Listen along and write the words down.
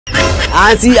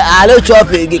Auntie, I don't chop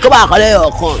again. Come on, collect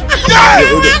your corn.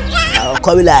 I'll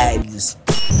come like this.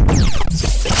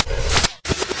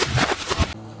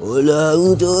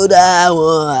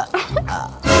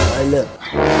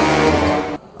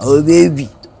 Oh baby,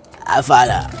 I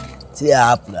father. See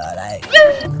happen like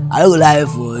I don't lie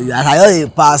for you. I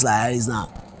just pass like this now.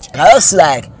 I just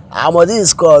like I'm on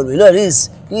this call. You know this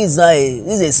is not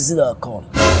this is a season of corn.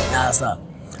 You understand?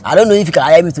 I don't know if you can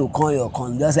help me to corn your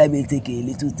corn. Just help me take a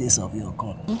little taste of your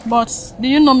corn. But do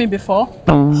you know me before?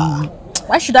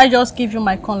 Why should I just give you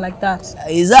my corn like that?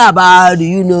 Is that about do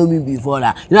you know me before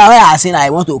that? You know when I say I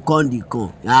want to corn the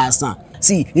corn. You understand?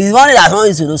 See, it's funny that someone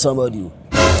needs to know somebody. You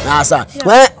understand?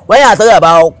 Yeah. When you are talking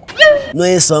about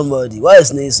knowing somebody, what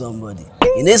is knowing somebody?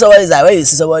 You know somebody is like when you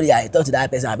see somebody, I talk to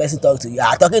that person, that person talk to you. You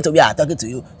are talking to me, I am talking to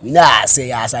you. You know I say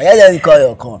yes. I let me call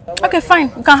your corn. Okay, fine.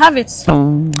 You can have it.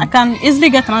 I can easily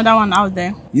get another one out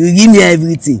there. You give me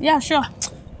everything. Yeah, sure.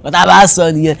 But about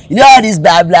son here, you know all these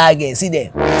blah blah girls. See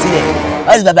them.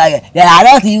 All these blah blah girls. They are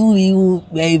not even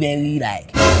very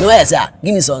like. You know what I say?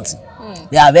 Give me something.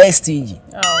 They are very stingy.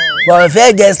 But if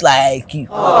they get like you, you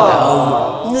are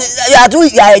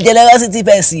a generosity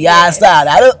person. You understand?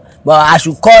 But I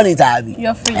should call it, Abby.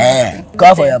 You're free.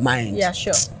 Call for your mind. Yeah,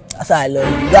 sure. That's why I love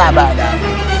you. Go about that.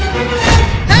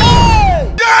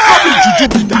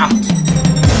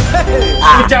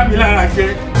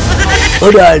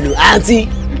 Hold on, Auntie.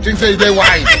 You think say they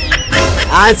wine?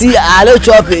 Auntie, I don't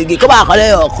chop again. Come on, collect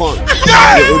your corn.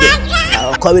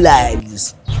 I'll come like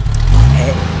this.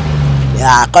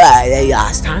 Yeah, come like you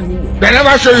are standing there. They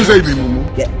never show you say the mumu.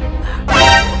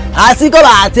 Auntie, come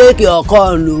and take your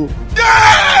corn, no.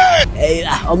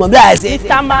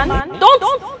 Mr. Man,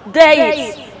 don't dare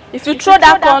it. If you throw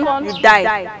that corn, you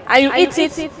die. And you eat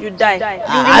it, you die. You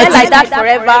remain like that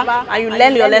forever and you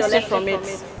learn your lesson from it.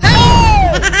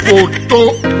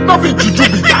 Photo, not be juju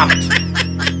be that.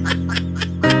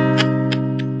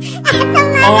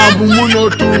 Oh, Bumu know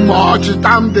too much.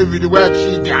 Time David where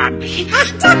she got.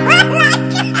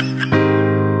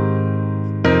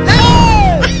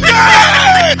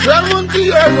 70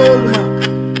 years old man.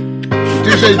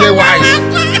 You say they wise.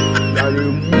 They are a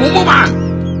mumu man.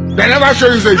 They never show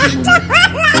you say the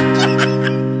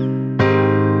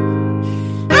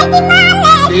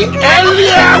The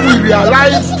earlier we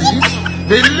realize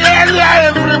this, the earlier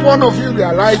every one of you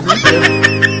realizes it.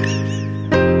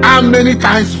 How many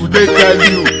times would they tell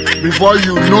you before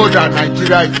you know that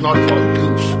Nigeria is not for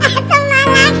you?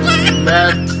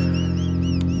 Left,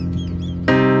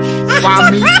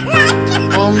 famine,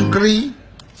 hungry.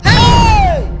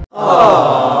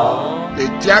 The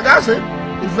Tiaga said,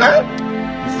 he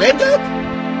fainted,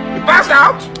 he passed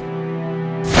out.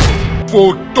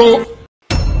 Photo.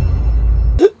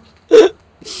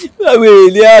 I will,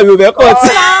 yeah, you